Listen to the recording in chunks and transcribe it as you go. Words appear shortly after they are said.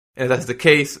And if that's the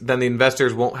case, then the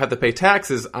investors won't have to pay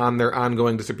taxes on their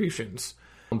ongoing distributions.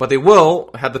 But they will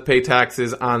have to pay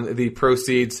taxes on the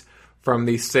proceeds from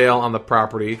the sale on the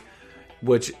property,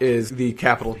 which is the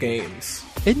capital gains.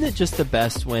 Isn't it just the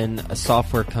best when a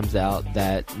software comes out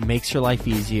that makes your life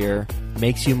easier,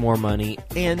 makes you more money,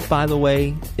 and by the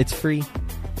way, it's free?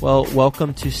 Well,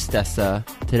 welcome to Stessa,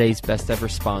 today's best ever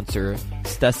sponsor.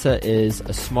 Stessa is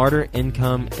a smarter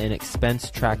income and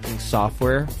expense tracking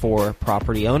software for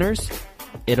property owners.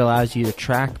 It allows you to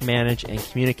track, manage, and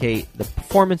communicate the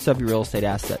performance of your real estate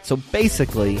assets. So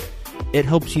basically, it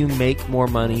helps you make more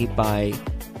money by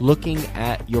looking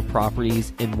at your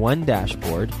properties in one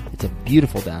dashboard. It's a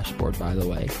beautiful dashboard, by the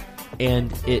way.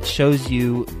 And it shows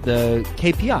you the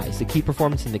KPIs, the key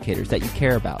performance indicators that you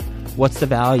care about. What's the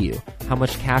value? How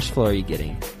much cash flow are you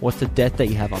getting? What's the debt that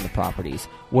you have on the properties?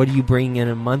 What are you bringing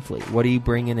in monthly? What are you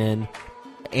bringing in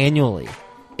annually?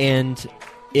 And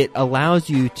it allows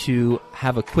you to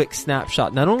have a quick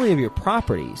snapshot, not only of your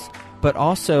properties, but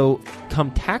also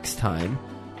come tax time,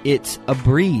 it's a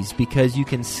breeze because you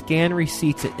can scan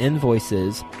receipts and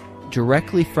invoices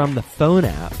directly from the phone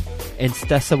app, and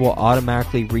Stessa will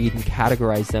automatically read and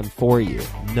categorize them for you.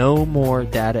 No more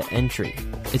data entry.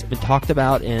 It's been talked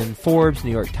about in Forbes,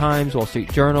 New York Times, Wall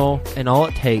Street Journal, and all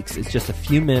it takes is just a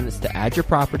few minutes to add your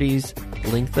properties,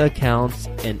 link the accounts,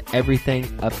 and everything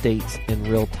updates in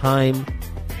real time.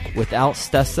 Without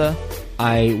Stessa,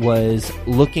 I was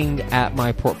looking at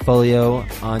my portfolio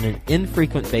on an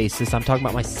infrequent basis. I'm talking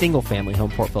about my single-family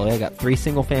home portfolio. I got 3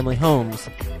 single-family homes,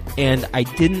 and I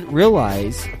didn't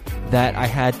realize that I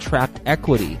had trapped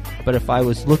equity. But if I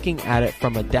was looking at it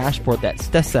from a dashboard that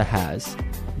Stessa has,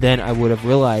 then I would have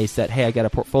realized that, hey, I got a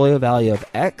portfolio value of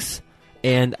X,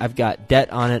 and I've got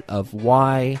debt on it of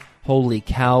Y. Holy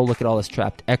cow, look at all this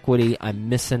trapped equity. I'm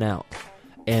missing out.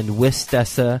 And with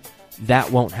Stessa,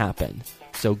 that won't happen.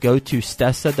 So go to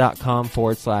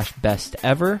stessa.com/best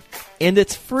ever, and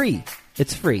it's free.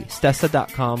 It's free.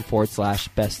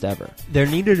 Stessa.com/best ever. There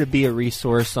needed to be a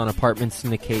resource on apartment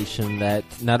syndication that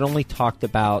not only talked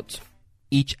about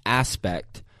each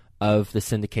aspect of the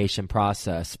syndication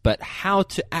process, but how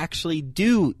to actually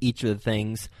do each of the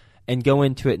things and go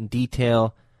into it in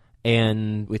detail.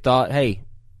 And we thought, hey,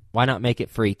 why not make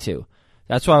it free too?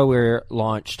 That's why we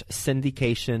launched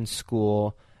Syndication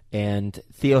School. And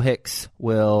Theo Hicks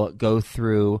will go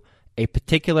through a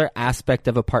particular aspect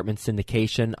of apartment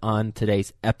syndication on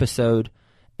today's episode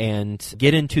and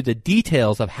get into the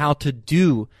details of how to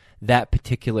do that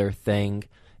particular thing.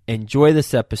 Enjoy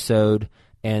this episode,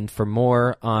 and for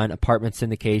more on apartment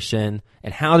syndication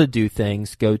and how to do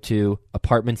things, go to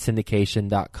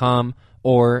apartmentsyndication.com,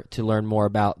 or to learn more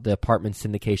about the Apartment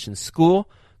Syndication School,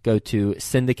 go to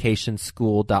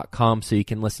syndicationschool.com so you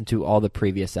can listen to all the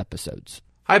previous episodes.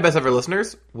 Hi, best ever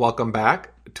listeners. Welcome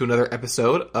back to another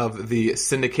episode of the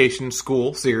Syndication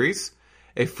School series,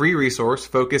 a free resource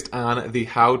focused on the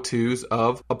how-tos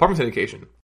of apartment syndication.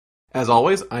 As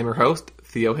always, I'm your host,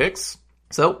 Theo Hicks.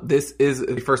 So this is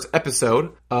the first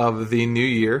episode of the new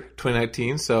year,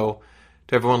 2019. So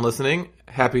to everyone listening,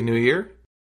 Happy New Year.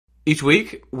 Each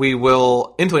week, in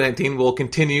 2019, we'll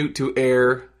continue to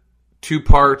air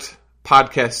 2-part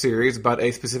podcast series about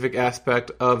a specific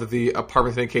aspect of the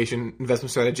apartment syndication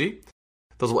investment strategy.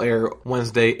 Those will air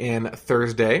Wednesday and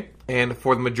Thursday. And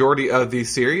for the majority of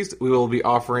these series, we will be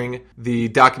offering the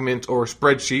document or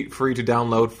spreadsheet for you to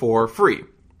download for free.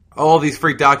 All these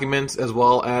free documents, as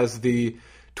well as the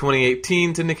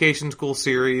 2018 Syndication School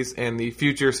series and the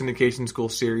future Syndication School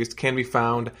series, can be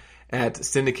found at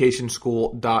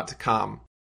syndicationschool.com.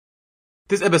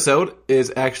 This episode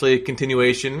is actually a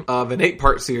continuation of an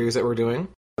 8-part series that we're doing.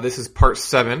 This is part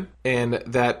 7, and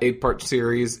that 8-part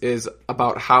series is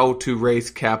about how to raise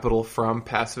capital from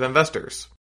passive investors.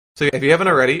 So if you haven't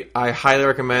already, I highly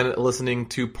recommend listening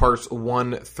to parts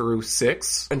 1 through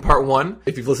 6. In part 1,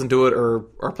 if you've listened to it or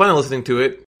are planning on listening to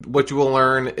it, what you will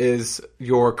learn is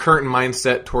your current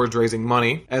mindset towards raising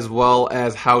money, as well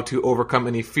as how to overcome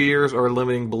any fears or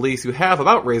limiting beliefs you have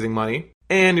about raising money.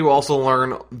 And you also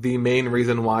learn the main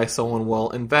reason why someone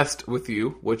will invest with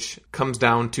you, which comes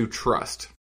down to trust.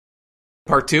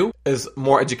 Part 2 is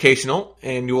more educational,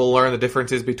 and you will learn the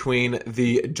differences between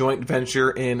the joint venture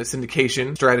and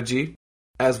syndication strategy,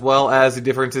 as well as the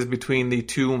differences between the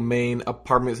 2 main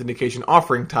apartment syndication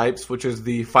offering types, which is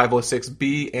the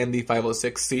 506B and the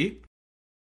 506C.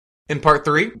 In Part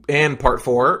 3 and Part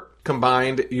 4,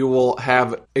 combined, you will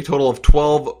have a total of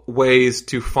 12 ways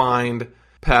to find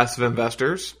passive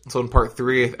investors. So in Part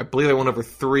 3, I believe I went over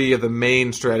 3 of the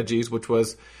main strategies, which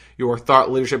was your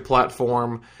thought leadership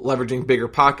platform, leveraging bigger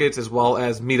pockets, as well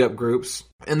as meetup groups.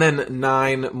 And then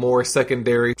 9 more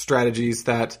secondary strategies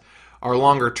that are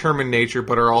longer term in nature,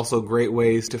 but are also great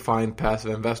ways to find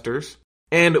passive investors.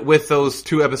 And with those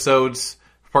 2 episodes,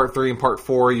 Part 3 and Part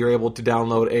 4, you're able to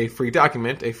download a free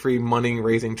document, a free money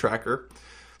raising tracker.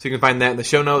 So you can find that in the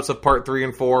show notes of Part 3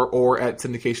 and 4 or at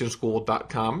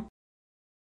syndicationschool.com.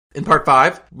 In Part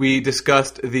 5, we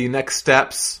discussed the next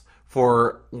steps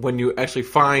for when you actually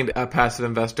find a passive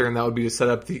investor, and that would be to set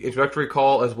up the introductory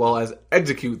call as well as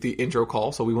execute the intro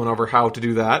call. So we went over how to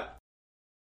do that.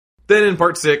 Then in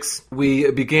Part 6,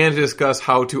 we began to discuss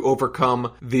how to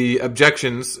overcome the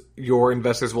objections your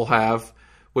investors will have,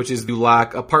 which is you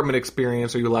lack apartment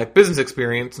experience or you lack business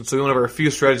experience. And so we went over a few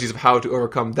strategies of how to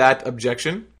overcome that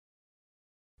objection.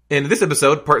 In this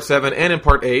episode, Part 7, and in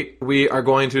Part 8, we are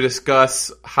going to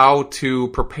discuss how to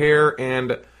prepare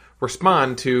and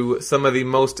respond to some of the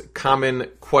most common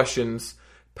questions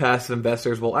passive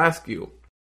investors will ask you.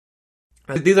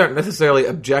 These aren't necessarily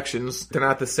objections. They're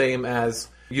not the same as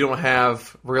you don't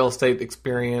have real estate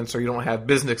experience or you don't have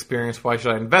business experience, why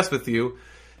should I invest with you?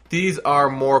 These are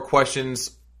more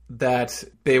questions that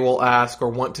they will ask or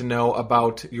want to know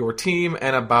about your team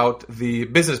and about the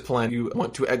business plan you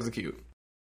want to execute.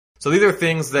 So these are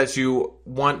things that you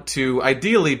want to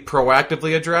ideally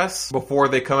proactively address before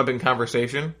they come up in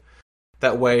conversation.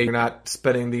 That way you're not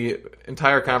spending the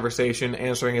entire conversation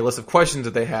answering a list of questions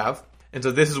that they have. And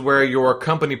so this is where your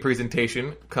company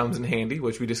presentation comes in handy,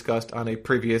 which we discussed on a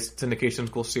previous Syndication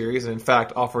School series, and in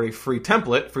fact offer a free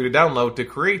template for you to download to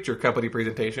create your company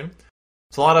presentation.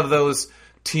 So a lot of those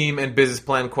team and business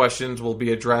plan questions will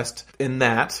be addressed in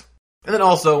that. And then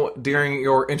also during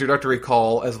your introductory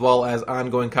call, as well as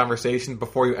ongoing conversations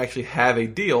before you actually have a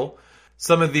deal,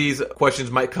 some of these questions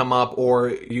might come up, or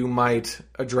you might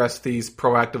address these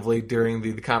proactively during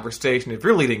the conversation if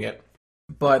you're leading it.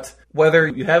 But whether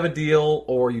you have a deal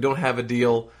or you don't have a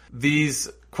deal, these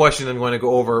questions I'm going to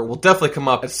go over will definitely come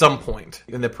up at some point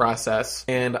in the process.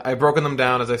 And I've broken them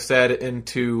down, as I've said,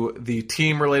 into the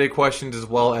team-related questions as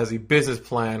well as the business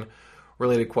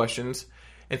plan-related questions.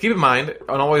 And keep in mind,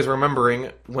 and always remembering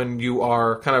when you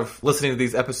are kind of listening to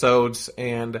these episodes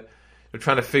and you're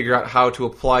trying to figure out how to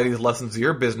apply these lessons to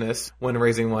your business when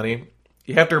raising money,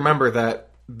 you have to remember that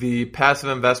the passive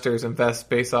investors invest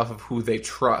based off of who they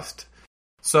trust.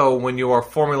 So when you are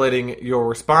formulating your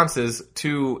responses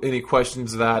to any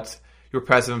questions that your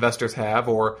passive investors have,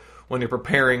 or when you're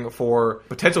preparing for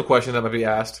potential questions that might be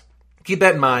asked, keep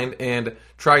that in mind and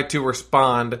try to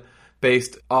respond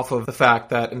based off of the fact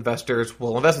that investors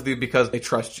will invest with you because they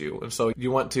trust you. And so you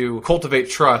want to cultivate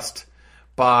trust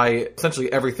by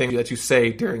essentially everything that you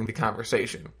say during the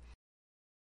conversation.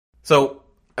 So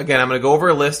again, I'm going to go over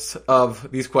a list of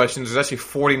these questions. There's actually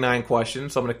 49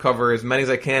 questions, so I'm going to cover as many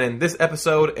as I can in this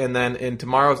episode, and then in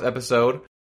tomorrow's episode,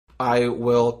 I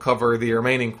will cover the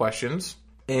remaining questions.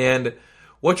 And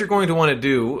what you're going to want to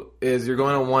do is you're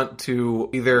going to want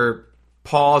to either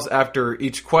pause after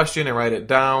each question and write it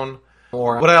down,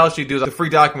 or what I'll actually do is the free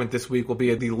document this week will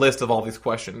be the list of all these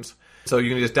questions. So you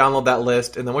can just download that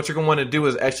list, and then what you're going to want to do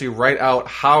is actually write out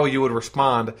how you would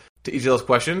respond to each of those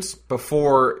questions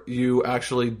before you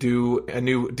actually do a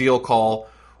new deal call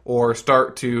or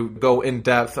start to go in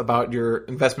depth about your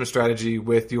investment strategy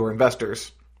with your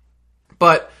investors.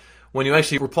 But when you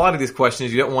actually reply to these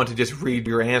questions, you don't want to just read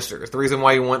your answers. The reason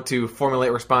why you want to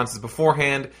formulate responses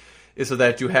beforehand is so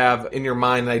that you have in your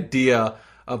mind an idea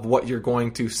of what you're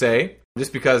going to say.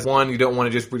 Just because, one, you don't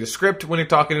want to just read a script when you're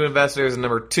talking to investors, and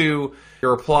number two,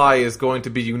 your reply is going to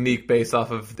be unique based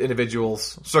off of the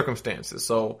individual's circumstances.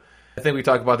 So I think we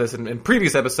talked about this in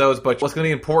previous episodes, but what's going to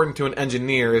be important to an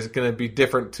engineer is going to be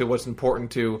different to what's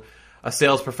important to a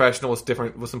sales professional,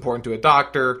 what's important to a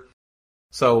doctor.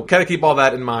 So kind of keep all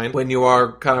that in mind when you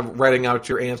are kind of writing out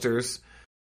your answers.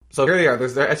 So here they are.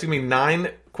 There's actually going to be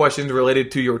 9 questions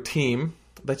related to your team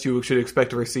that you should expect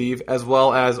to receive, as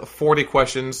well as 40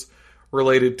 questions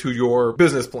related to your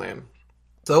business plan.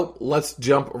 So let's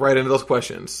jump right into those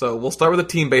questions. So we'll start with the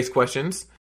team-based questions,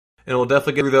 and we'll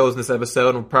definitely get through those in this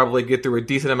episode, and we'll probably get through a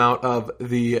decent amount of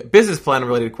the business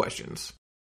plan-related questions.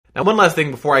 Now, one last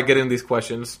thing before I get into these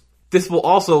questions. This will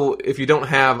also, if you don't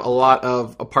have a lot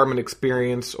of apartment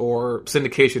experience or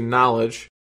syndication knowledge,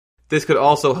 this could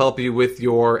also help you with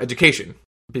your education,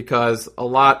 because a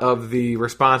lot of the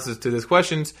responses to these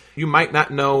questions you might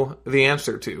not know the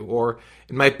answer to, or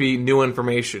it might be new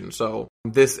information. So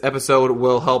this episode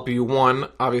will help you, one,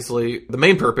 obviously the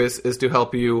main purpose is to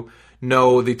help you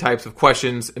know the types of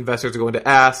questions investors are going to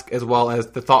ask, as well as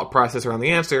the thought process around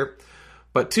the answer.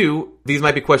 But 2, these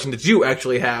might be questions that you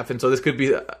actually have, and so this could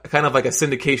be kind of like a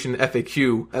syndication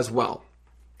FAQ as well.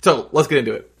 So let's get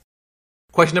into it.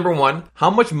 Question number 1, how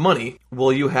much money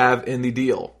will you have in the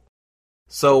deal?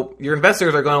 So your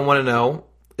investors are going to want to know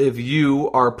if you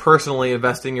are personally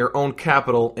investing your own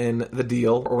capital in the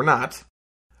deal or not.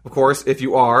 Of course, if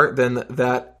you are, then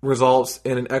that results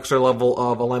in an extra level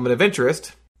of alignment of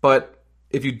interest. But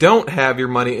if you don't have your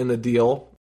money in the deal,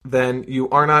 then you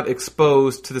are not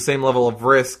exposed to the same level of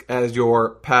risk as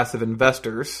your passive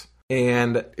investors.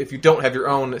 And if you don't have your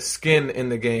own skin in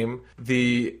the game,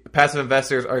 the passive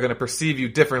investors are going to perceive you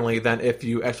differently than if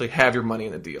you actually have your money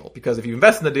in the deal. Because if you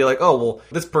invest in the deal, like, oh, well,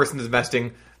 this person is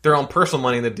investing their own personal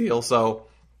money in the deal, so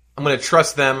I'm going to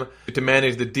trust them to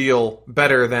manage the deal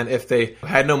better than if they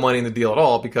had no money in the deal at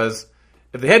all. Because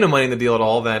if they had no money in the deal at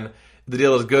all, then if the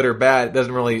deal is good or bad, it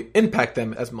doesn't really impact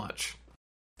them as much.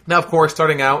 Now, of course,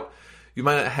 starting out, you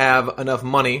might not have enough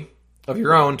money of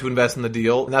your own to invest in the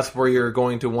deal, and that's where you're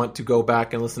going to want to go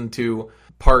back and listen to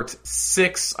part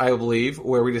 6, I believe,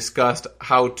 where we discussed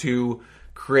how to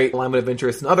create alignment of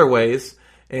interest in other ways.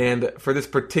 And for this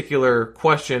particular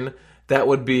question, that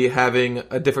would be having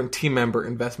a different team member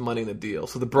invest money in the deal.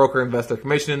 So the broker invests their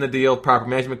commission in the deal, property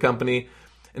management company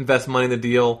invests money in the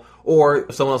deal,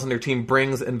 or someone else on their team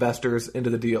brings investors into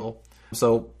the deal.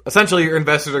 So essentially, your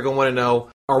investors are going to want to know,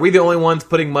 are we the only ones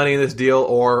putting money in this deal,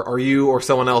 or are you or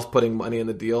someone else putting money in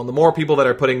the deal? And the more people that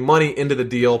are putting money into the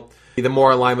deal, the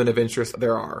more alignment of interest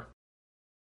there are.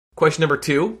 Question number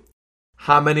 2,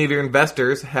 how many of your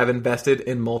investors have invested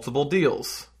in multiple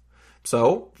deals?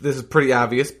 So this is pretty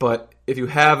obvious, but if you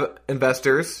have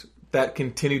investors that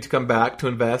continue to come back to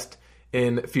invest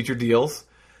in future deals,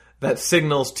 that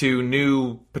signals to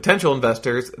new potential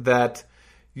investors that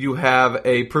you have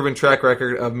a proven track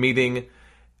record of meeting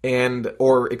and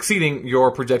or exceeding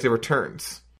your projected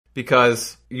returns.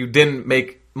 Because you didn't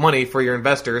make money for your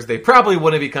investors, they probably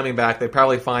wouldn't be coming back. They'd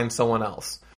probably find someone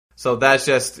else. So that's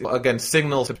just, again,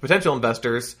 signals to potential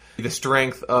investors the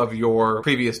strength of your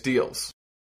previous deals.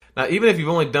 Now, even if you've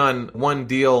only done one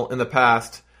deal in the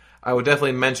past, I would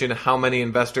definitely mention how many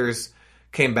investors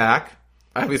came back.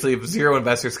 Obviously, if 0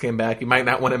 investors came back, you might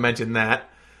not want to mention that.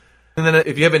 And then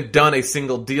if you haven't done a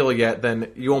single deal yet,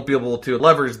 then you won't be able to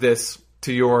leverage this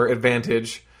to your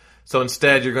advantage. So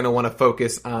instead, you're going to want to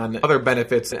focus on other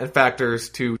benefits and factors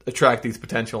to attract these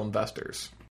potential investors.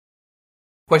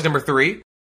 Question number 3,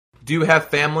 do you have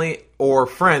family or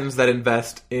friends that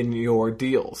invest in your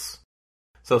deals?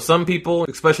 So some people,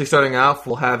 especially starting out,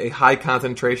 will have a high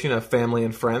concentration of family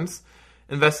and friends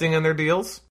investing in their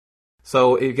deals.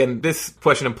 So again, this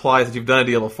question implies that you've done a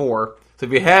deal before. So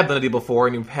if you have done a deal before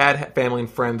and you've had family and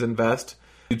friends invest,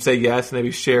 you'd say yes, maybe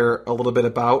share a little bit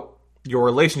about your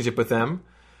relationship with them.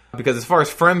 Because as far as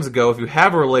friends go, if you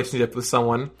have a relationship with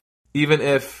someone, even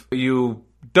if you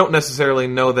don't necessarily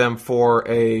know them for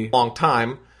a long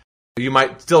time, you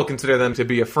might still consider them to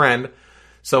be a friend.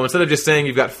 So instead of just saying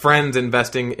you've got friends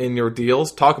investing in your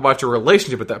deals, talk about your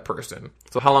relationship with that person.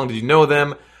 So how long did you know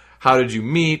them? How did you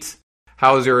meet?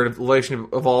 How has your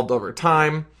relationship evolved over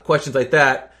time? Questions like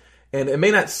that. And it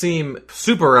may not seem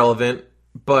super relevant,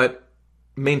 but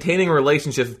maintaining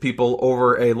relationships with people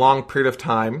over a long period of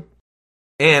time,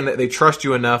 and they trust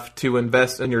you enough to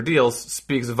invest in your deals,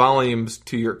 speaks volumes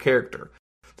to your character.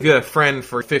 If you had a friend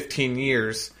for 15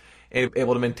 years and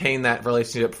able to maintain that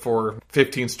relationship for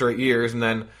 15 straight years, and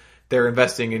then they're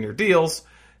investing in your deals,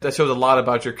 that shows a lot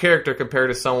about your character compared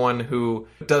to someone who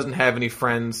doesn't have any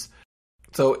friends.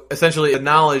 So essentially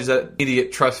acknowledge that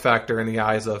immediate trust factor in the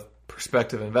eyes of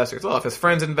prospective investors. Well, if his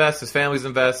friends invest, his family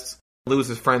invests, lose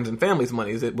his friends and family's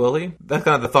money, will he? That's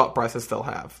kind of the thought process they'll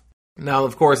have. Now,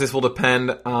 of course, this will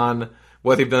depend on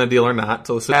whether you've done a deal or not.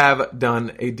 So if you have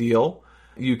done a deal,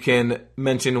 you can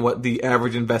mention what the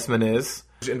average investment is.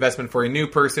 Investment for a new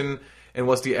person, and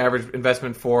what's the average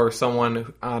investment for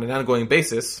someone on an ongoing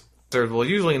basis. So will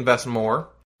usually invest more.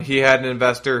 He had an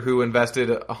investor who invested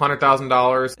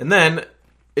 $100,000, and then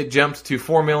it jumped to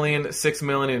 $4 million, $6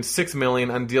 million, and $6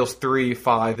 million on deals 3,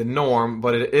 5, the norm.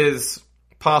 But it is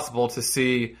possible to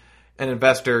see an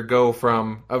investor go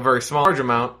from a very small large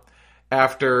amount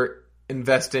after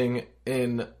investing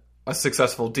in a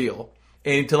successful deal.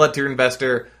 And to let your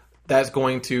investor, that's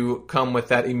going to come with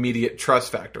that immediate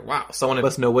trust factor. Wow, someone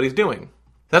must know what he's doing.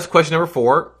 That's question number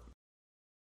 4.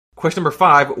 Question number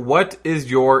 5, what is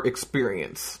your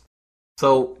experience?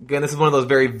 So again, this is one of those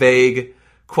very vague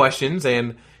questions,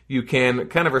 and you can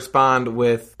kind of respond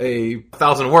with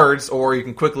 1,000 words, or you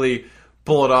can quickly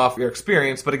bullet off your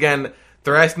experience. But again,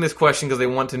 they're asking this question because they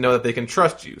want to know that they can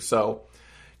trust you. So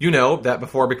you know that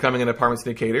before becoming an apartment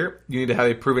syndicator, you need to have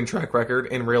a proven track record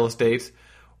in real estate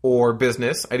or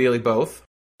business, ideally both,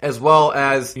 as well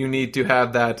as you need to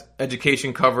have that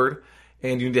education covered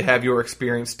and you need to have your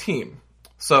experienced team.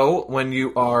 So when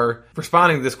you are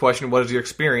responding to this question, what is your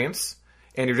experience,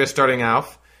 and you're just starting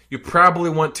off, you probably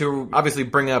want to obviously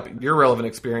bring up your relevant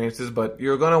experiences, but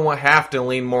you're going to have to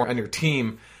lean more on your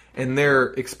team and their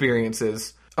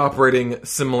experiences operating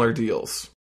similar deals.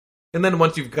 And then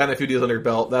once you've gotten a few deals under your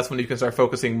belt, that's when you can start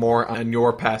focusing more on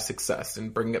your past success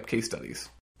and bringing up case studies.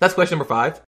 That's question number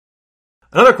 5.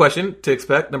 Another question to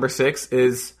expect, number 6,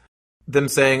 is them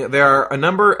saying, there are a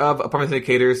number of apartment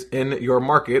syndicators in your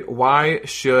market. Why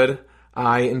should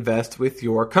I invest with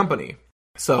your company?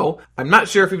 So, I'm not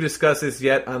sure if we've discussed this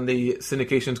yet on the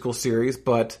Syndication School series,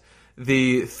 but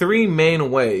the 3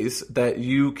 main ways that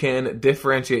you can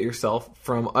differentiate yourself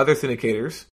from other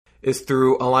syndicators is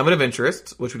through alignment of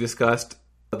interests, which we discussed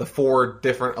the 4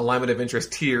 different alignment of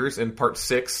interest tiers in part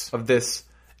 6 of this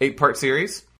 8-part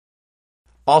series.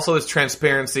 Also is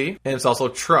transparency, and it's also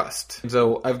trust. And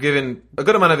so I've given a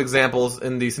good amount of examples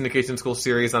in the Syndication School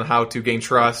series on how to gain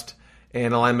trust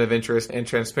and alignment of interest and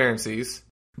transparencies.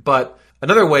 But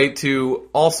another way to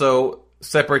also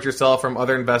separate yourself from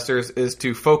other investors is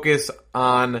to focus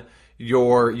on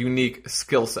your unique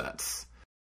skill sets.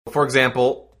 For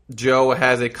example, Joe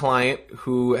has a client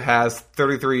who has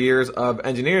 33 years of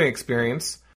engineering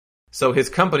experience, so his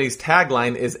company's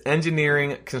tagline is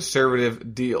Engineering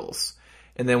Conservative Deals.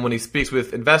 And then when he speaks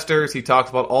with investors, he talks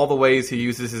about all the ways he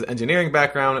uses his engineering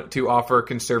background to offer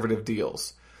conservative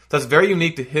deals. So that's very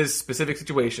unique to his specific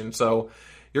situation. So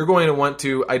you're going to want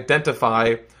to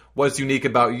identify what's unique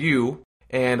about you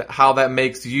and how that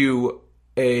makes you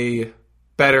a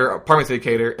better apartment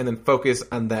syndicator, and then focus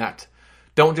on that.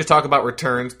 Don't just talk about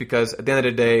returns, because at the end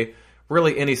of the day,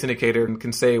 really any syndicator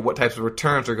can say what types of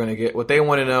returns they're going to get. What they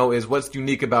want to know is what's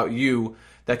unique about you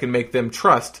that can make them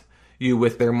trust you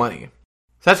with their money.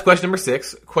 So that's question number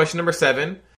 6. Question number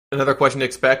 7, another question to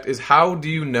expect, is how do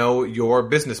you know your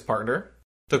business partner?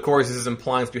 So of course, this is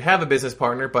implying that you have a business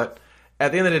partner, but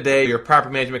at the end of the day, your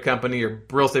property management company, your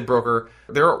real estate broker,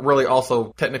 they're really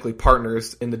also technically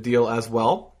partners in the deal as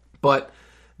well. But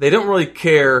they don't really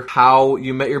care how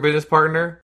you met your business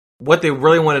partner. What they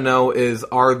really want to know is,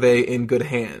 are they in good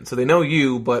hands? So they know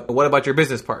you, but what about your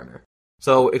business partner?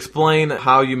 So explain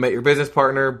how you met your business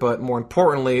partner, but more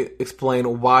importantly,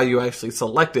 explain why you actually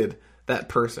selected that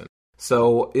person.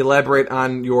 So elaborate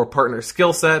on your partner's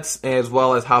skill sets as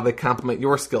well as how they complement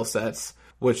your skill sets,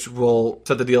 which will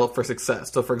set the deal up for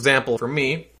success. So for example, for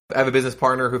me, I have a business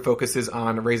partner who focuses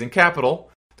on raising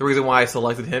capital. The reason why I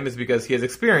selected him is because he has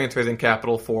experience raising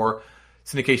capital for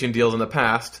syndication deals in the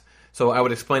past. So I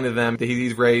would explain to them that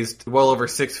he's raised well over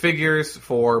 6 figures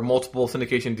for multiple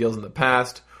syndication deals in the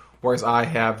past, whereas I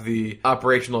have the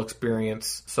operational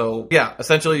experience. So yeah,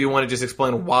 essentially you want to just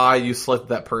explain why you selected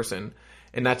that person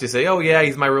and not just say, oh yeah,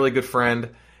 he's my really good friend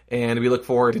and we look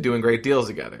forward to doing great deals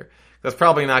together. That's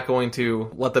probably not going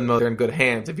to let them know they're in good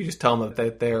hands if you just tell them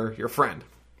that they're your friend.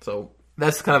 So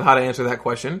that's kind of how to answer that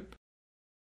question.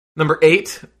 Number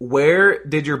 8, where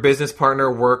did your business partner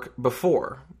work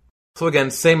before? So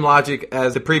again, same logic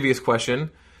as the previous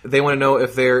question. They want to know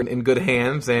if they're in good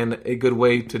hands, and a good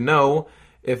way to know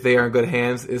if they are in good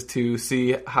hands is to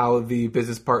see how the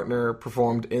business partner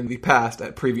performed in the past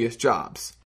at previous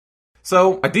jobs.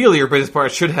 So ideally, your business partner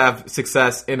should have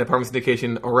success in apartment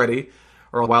syndication already,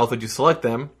 or why else would you select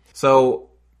them? So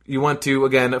you want to,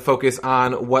 again, focus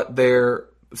on what their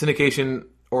syndication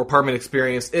or apartment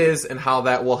experience is and how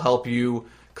that will help you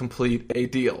complete a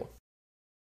deal.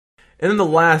 And then the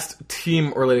last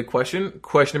team-related question,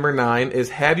 question number 9, is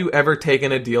have you ever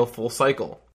taken a deal full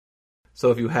cycle?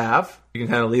 So if you have, you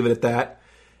can kind of leave it at that.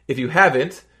 If you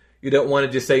haven't, you don't want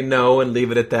to just say no and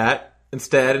leave it at that.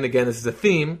 Instead, and again, this is a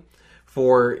theme,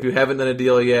 for if you haven't done a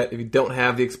deal yet, if you don't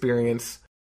have the experience,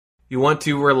 you want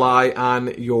to rely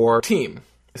on your team.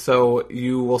 So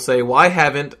you will say, well, I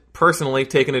haven't personally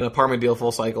taken an apartment deal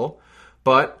full cycle,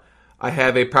 but I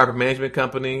have a property management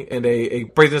company and a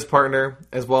business partner,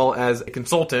 as well as a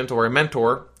consultant or a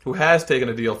mentor who has taken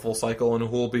a deal full cycle and who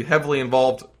will be heavily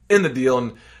involved in the deal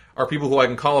and are people who I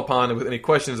can call upon with any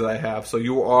questions that I have. So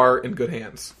you are in good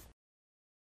hands.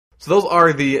 So those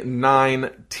are the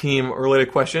 9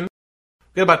 team-related questions.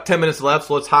 We've got about 10 minutes left,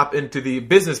 so let's hop into the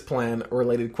business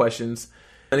plan-related questions.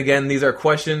 And again, these are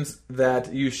questions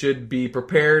that you should be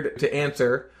prepared to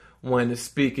answer when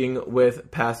speaking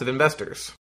with passive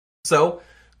investors. So,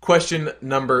 question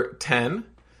number 10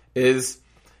 is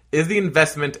the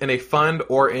investment in a fund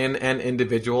or in an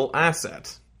individual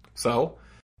asset? So,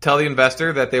 tell the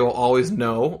investor that they will always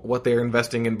know what they're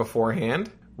investing in beforehand,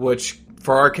 which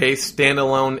for our case,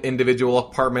 standalone individual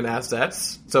apartment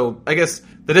assets. So I guess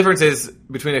the difference is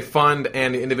between a fund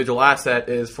and the individual asset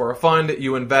is for a fund,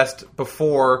 you invest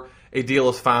before a deal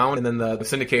is found, and then the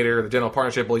syndicator or the general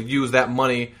partnership will use that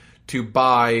money to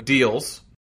buy deals.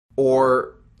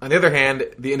 Or on the other hand,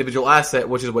 the individual asset,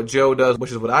 which is what Joe does,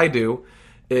 which is what I do,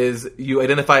 is you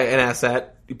identify an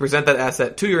asset, you present that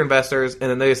asset to your investors, and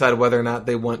then they decide whether or not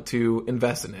they want to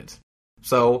invest in it.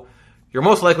 So you're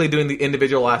most likely doing the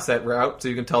individual asset route, so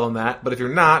you can tell them that. But if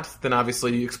you're not, then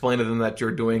obviously you explain to them that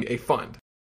you're doing a fund.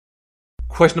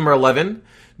 Question number 11,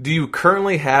 do you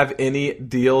currently have any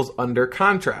deals under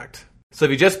contract? So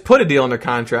if you just put a deal under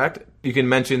contract, you can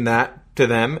mention that to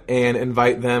them and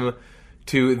invite them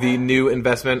to the new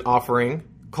investment offering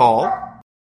call.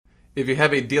 If you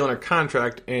have a deal under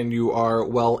contract and you are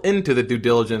well into the due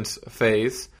diligence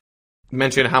phase,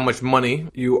 mention how much money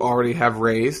you already have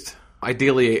raised,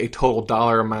 ideally a total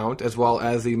dollar amount, as well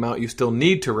as the amount you still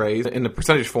need to raise in the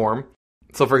percentage form.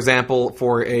 So for example,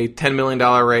 for a $10 million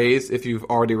raise, if you've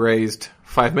already raised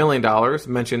 $5 million,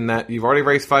 mention that you've already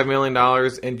raised $5 million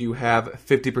and you have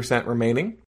 50%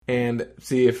 remaining, and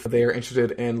see if they're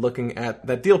interested in looking at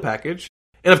that deal package.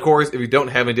 And of course, if you don't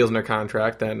have any deals under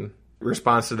contract, then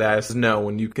response to that is no,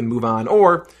 and you can move on.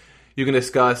 Or you can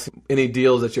discuss any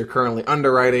deals that you're currently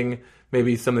underwriting,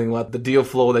 maybe something like the deal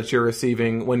flow that you're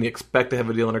receiving when you expect to have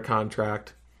a deal under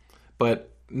contract,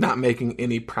 but not making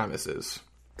any promises.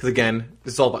 Because again,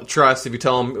 it's all about trust. If you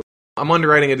tell them, I'm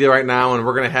underwriting a deal right now and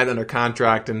we're going to have it under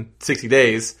contract in 60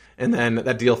 days, and then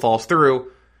that deal falls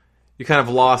through, you kind of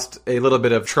lost a little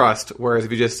bit of trust. Whereas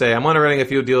if you just say, I'm underwriting a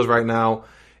few deals right now,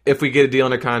 if we get a deal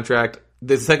under contract,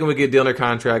 the second we get a deal under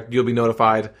contract, you'll be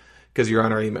notified because you're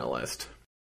on our email list.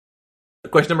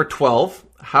 Question number 12,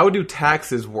 how do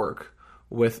taxes work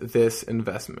with this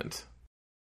investment?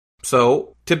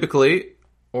 So typically,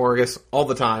 or I guess all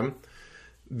the time,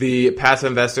 the passive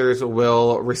investors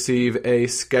will receive a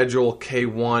Schedule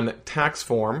K-1 tax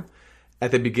form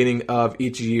at the beginning of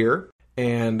each year,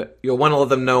 and you'll want to let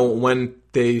them know when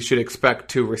they should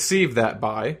expect to receive that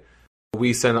by.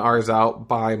 We send ours out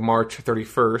by March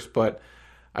 31st, but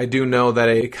I do know that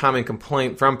a common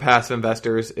complaint from passive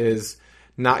investors is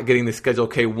not getting the Schedule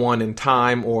K-1 in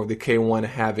time, or the K-1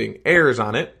 having errors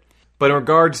on it. But in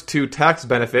regards to tax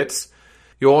benefits,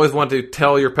 you always want to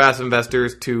tell your passive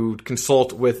investors to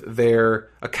consult with their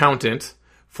accountant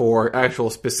for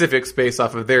actual specifics based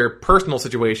off of their personal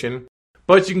situation.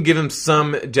 But you can give them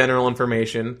some general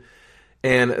information,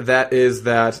 and that is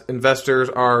that investors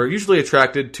are usually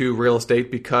attracted to real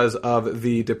estate because of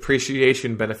the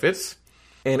depreciation benefits.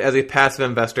 And as a passive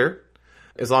investor,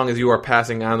 as long as you are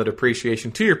passing on the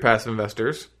depreciation to your passive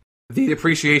investors, the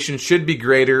depreciation should be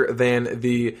greater than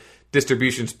the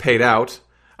distributions paid out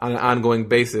on an ongoing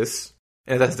basis.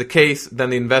 And if that's the case,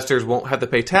 then the investors won't have to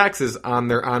pay taxes on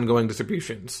their ongoing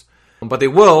distributions. But they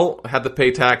will have to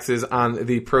pay taxes on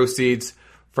the proceeds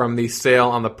from the sale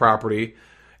on the property,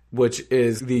 which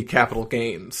is the capital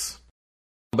gains.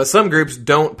 But some groups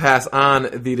don't pass on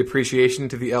the depreciation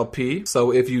to the LP.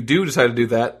 So if you do decide to do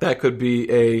that, that could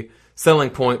be a selling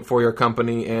point for your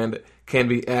company and can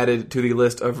be added to the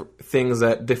list of things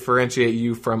that differentiate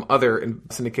you from other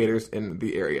syndicators in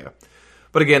the area.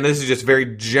 But again, this is just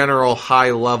very general,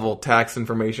 high-level tax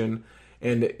information,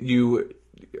 and you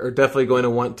are definitely going to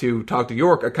want to talk to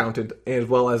your accountant, as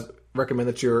well as recommend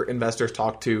that your investors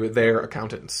talk to their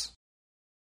accountants.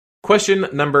 Question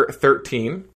number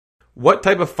 13. What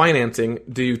type of financing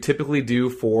do you typically do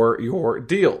for your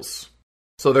deals?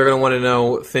 So they're going to want to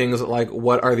know things like,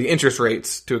 what are the interest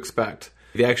rates to expect?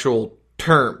 The actual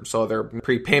term. So their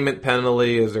prepayment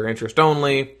penalty, is there interest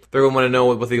only? They're going to want to know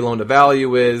what the loan to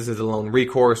value is the loan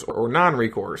recourse or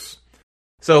non-recourse?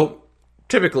 So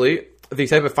typically, the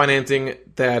type of financing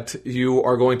that you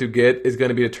are going to get is going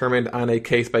to be determined on a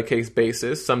case-by-case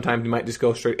basis. Sometimes you might just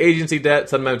go straight agency debt.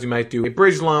 Sometimes you might do a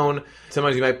bridge loan.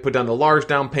 Sometimes you might put down the large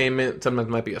down payment. Sometimes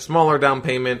it might be a smaller down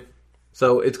payment.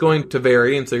 So it's going to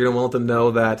vary, and so you're going to want them to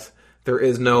know that there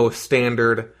is no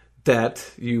standard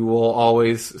debt. You will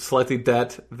always select the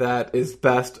debt that is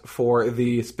best for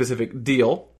the specific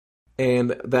deal,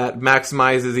 and that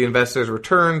maximizes the investor's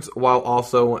returns while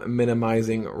also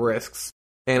minimizing risks.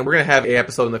 And we're going to have an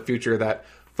episode in the future that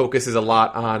focuses a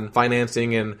lot on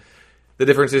financing and the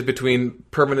differences between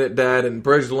permanent debt and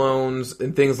bridge loans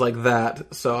and things like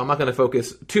that. So I'm not going to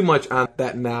focus too much on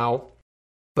that now.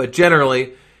 But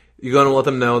generally, you're going to let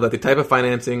them know that the type of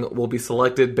financing will be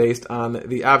selected based on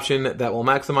the option that will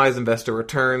maximize investor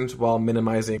returns while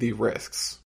minimizing the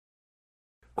risks.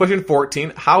 Question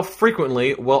 14, how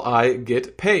frequently will I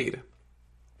get paid?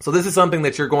 So this is something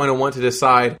that you're going to want to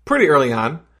decide pretty early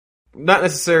on. not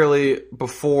necessarily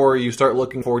before you start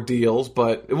looking for deals,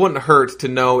 but it wouldn't hurt to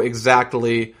know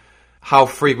exactly how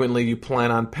frequently you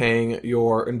plan on paying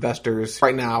your investors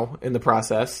right now in the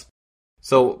process.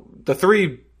 So the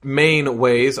three main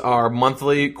ways are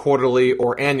monthly, quarterly,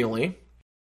 or annually.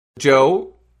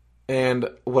 Joe, and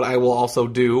what I will also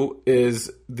do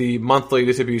is the monthly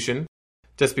distribution,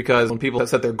 just because when people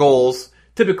set their goals,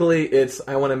 typically it's,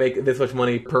 I want to make this much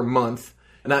money per month.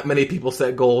 Not many people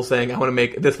set goals saying, I want to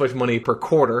make this much money per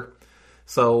quarter.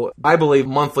 So I believe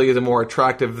monthly is more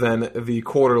attractive than the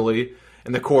quarterly,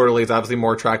 and the quarterly is obviously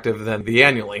more attractive than the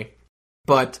annually.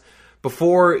 But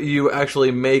before you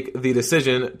actually make the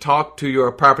decision, talk to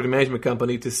your property management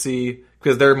company to see,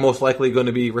 because they're most likely going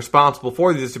to be responsible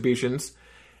for the distributions,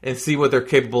 and see what they're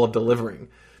capable of delivering.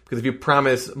 Because if you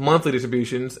promise monthly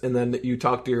distributions and then you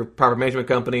talk to your property management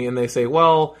company and they say,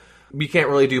 well, we can't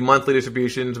really do monthly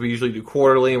distributions, we usually do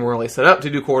quarterly and we're only set up to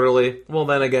do quarterly, well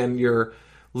then again, you're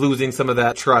losing some of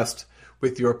that trust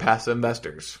with your passive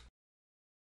investors.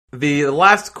 The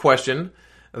last question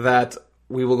that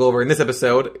we will go over in this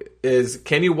episode is,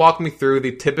 can you walk me through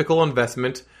the typical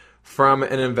investment from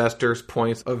an investor's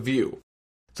point of view?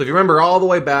 So if you remember all the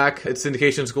way back at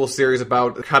Syndication School series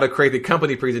about how to create the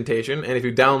company presentation, and if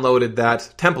you downloaded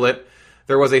that template,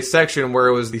 there was a section where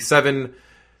it was the 7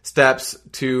 steps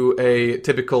to a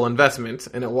typical investment,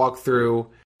 and it walked through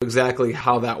exactly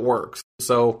how that works.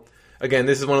 So again,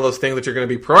 this is one of those things that you're going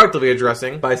to be proactively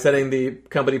addressing by setting the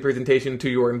company presentation to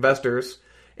your investors.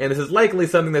 And this is likely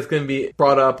something that's going to be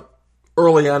brought up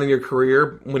early on in your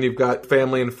career when you've got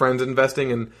family and friends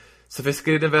investing and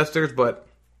sophisticated investors. But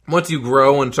once you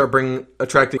grow and start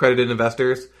attracting accredited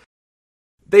investors,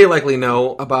 they likely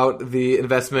know about the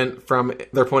investment from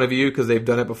their point of view because they've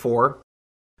done it before.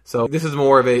 So this is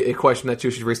more of a question that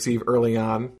you should receive early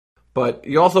on. But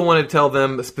you also want to tell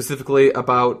them specifically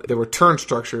about the return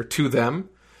structure to them.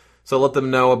 So let them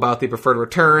know about the preferred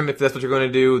return, if that's what you're going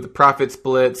to do, the profit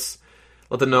splits.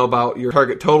 Let them know about your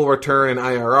target total return and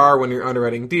IRR when you're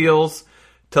underwriting deals.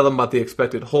 Tell them about the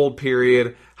expected hold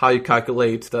period, how you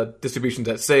calculate the distributions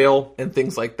at sale, and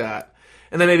things like that.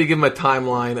 And then maybe give them a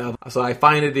timeline of, so I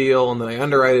find a deal, and then I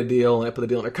underwrite a deal, and I put the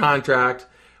deal under contract.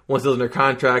 Once it's under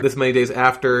contract, this many days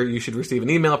after, you should receive an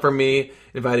email from me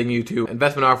inviting you to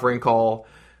investment offering call.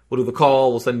 We'll do the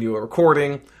call, we'll send you a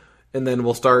recording, and then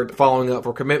we'll start following up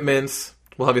for commitments.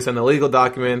 We'll have you send the legal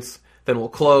documents, then we'll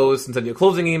close and send you a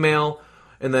closing email.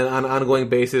 And then on an ongoing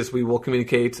basis, we will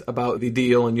communicate about the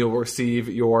deal and you'll receive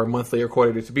your monthly or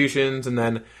quarterly distributions. And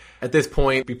then at this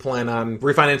point, we plan on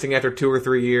refinancing after 2 or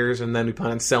 3 years, and then we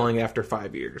plan on selling after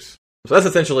 5 years. So that's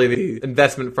essentially the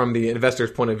investment from the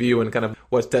investor's point of view and kind of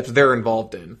what steps they're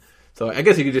involved in. So I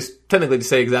guess you could just technically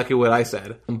just say exactly what I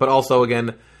said, but also,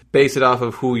 again, base it off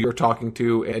of who you're talking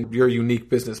to and your unique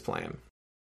business plan.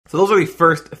 So those are the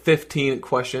first 15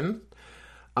 questions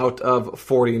out of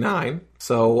 49.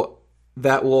 So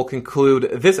that will conclude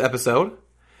this episode.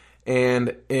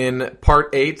 And in part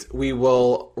 8, we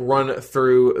will run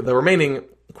through the remaining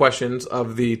questions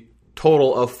of the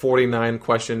total of 49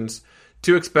 questions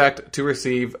to expect to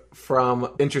receive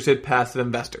from interested passive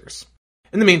investors.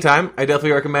 In the meantime, I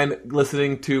definitely recommend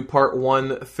listening to part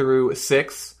 1 through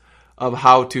 6 of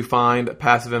how to find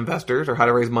passive investors or how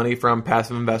to raise money from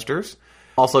passive investors.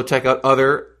 Also, check out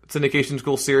other Syndication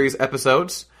School series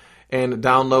episodes and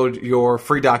download your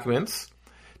free documents.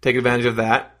 Take advantage of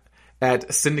that at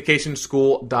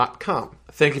syndicationschool.com.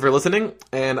 Thank you for listening,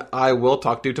 and I will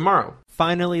talk to you tomorrow.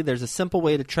 Finally, there's a simple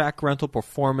way to track rental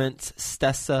performance.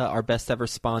 Stessa, our best ever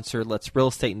sponsor, lets real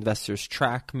estate investors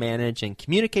track, manage, and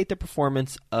communicate the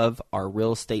performance of our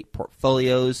real estate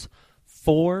portfolios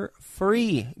for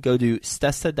free. Go to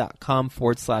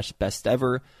stessa.com/best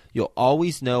ever. You'll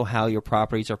always know how your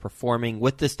properties are performing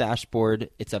with this dashboard.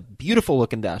 It's a beautiful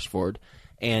looking dashboard,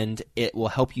 and it will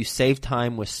help you save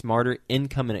time with smarter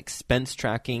income and expense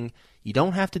tracking. You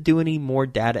don't have to do any more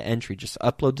data entry. Just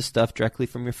upload the stuff directly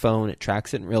from your phone. It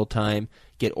tracks it in real time.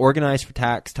 Get organized for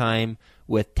tax time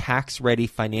with tax-ready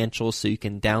financials so you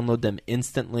can download them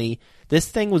instantly. This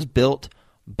thing was built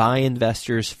by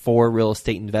investors for real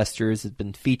estate investors. It's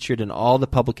been featured in all the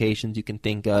publications you can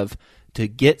think of. To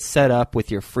get set up with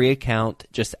your free account,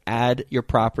 just add your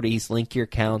properties, link your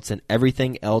accounts, and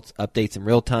everything else updates in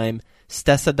real time.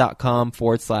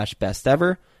 Stessa.com/best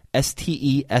ever.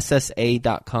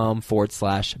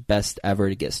 STESSA.com/best ever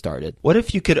to get started. What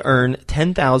if you could earn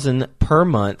 $10,000 per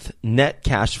month net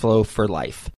cash flow for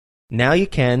life? Now you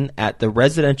can at the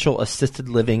Residential Assisted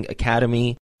Living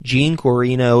Academy. Gene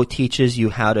Guarino teaches you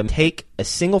how to take a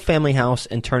single family house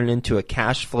and turn it into a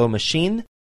cash flow machine.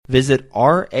 Visit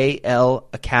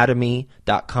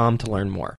RALacademy.com to learn more.